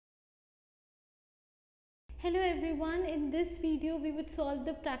Hello everyone, in this video we would solve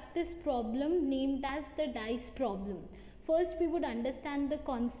the practice problem named as the dice problem. First we would understand the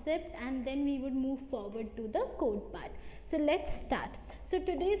concept and then we would move forward to the code part. So let's start. So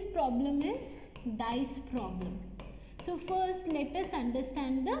today's problem is dice problem. So first let us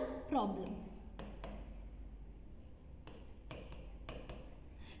understand the problem.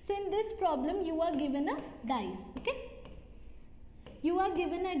 So in this problem you are given a dice, okay? You are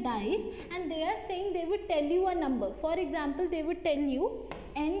given a dice and they are saying they would tell you a number. For example, they would tell you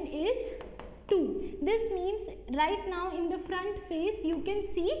n is 2. This means right now in the front face you can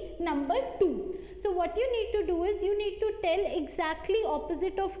see number 2. So what you need to do is you need to tell exactly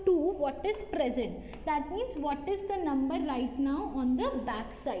opposite of 2 what is present. That means what is the number right now on the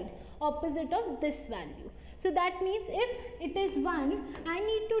back side opposite of this value. So that means if it is 1, I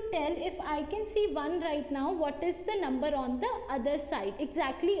need to tell if I can see 1 right now, what is the number on the other side,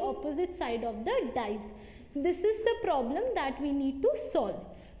 exactly opposite side of the dice. This is the problem that we need to solve.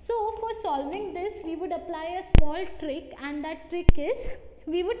 So for solving this, we would apply a small trick, and that trick is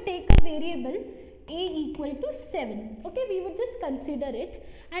we would take a variable a equal to 7. Okay, we would just consider it.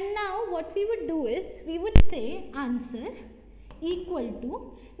 And now what we would do is we would say answer equal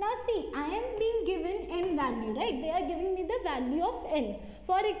to, now see, I am being given n value, right? They are giving me the value of n.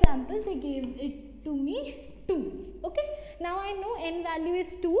 For example, they gave it to me 2. Okay, now I know n value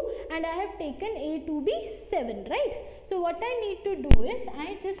is 2 and I have taken a to be 7, right? So what I need to do is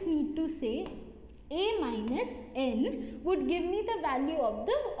I just need to say a minus n would give me the value of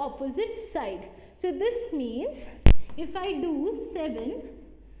the opposite side. So this means if I do 7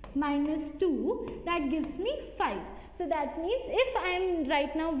 minus 2, that gives me 5. So that means if I am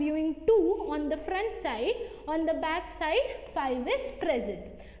right now viewing 2 on the front side, on the back side 5 is present.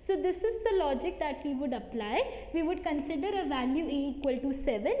 So this is the logic that we would apply. We would consider a value a equal to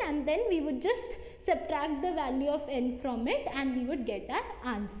 7 and then we would just subtract the value of n from it and we would get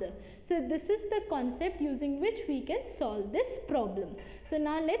our answer. So this is the concept using which we can solve this problem. So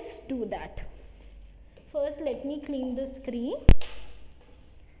now let's do that. First let me clean the screen.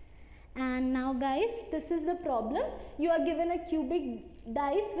 And now guys, this is the problem. You are given a cubic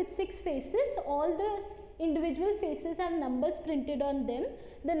dice with 6 faces. All the individual faces have numbers printed on them.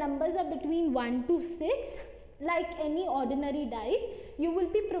 The numbers are between 1 to 6. Like any ordinary dice, you will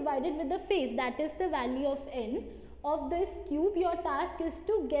be provided with a face, that is the value of n. Of this cube, your task is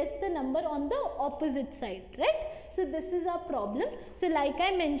to guess the number on the opposite side, right? So this is our problem. So like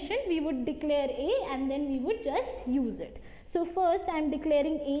I mentioned, we would declare a and then we would just use it. So first I am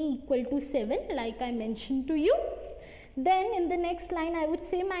declaring a equal to 7 like I mentioned to you. Then in the next line I would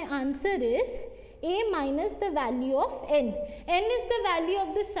say my answer is a minus the value of n. N is the value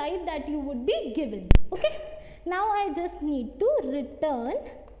of the side that you would be given. Okay. Now I just need to return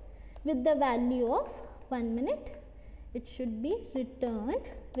with the value of, 1 minute, it should be returned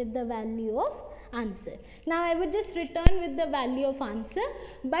with the value of answer. Now I would just return with the value of answer,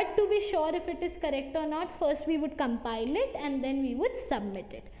 but to be sure if it is correct or not, first we would compile it and then we would submit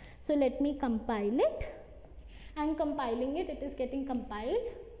it. So let me compile it. I am compiling it, it is getting compiled.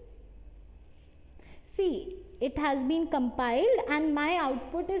 See, it has been compiled and my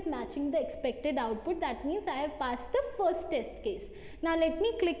output is matching the expected output. That means I have passed the first test case. Now let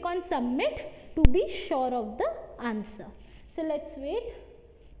me click on submit to be sure of the answer. So let's wait.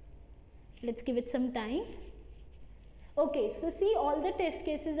 Let's give it some time. Okay, so see, all the test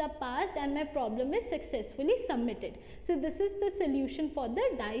cases are passed and my problem is successfully submitted. So this is the solution for the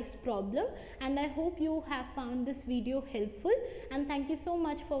dice problem, and I hope you have found this video helpful, and thank you so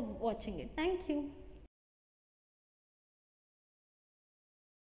much for watching it. Thank you.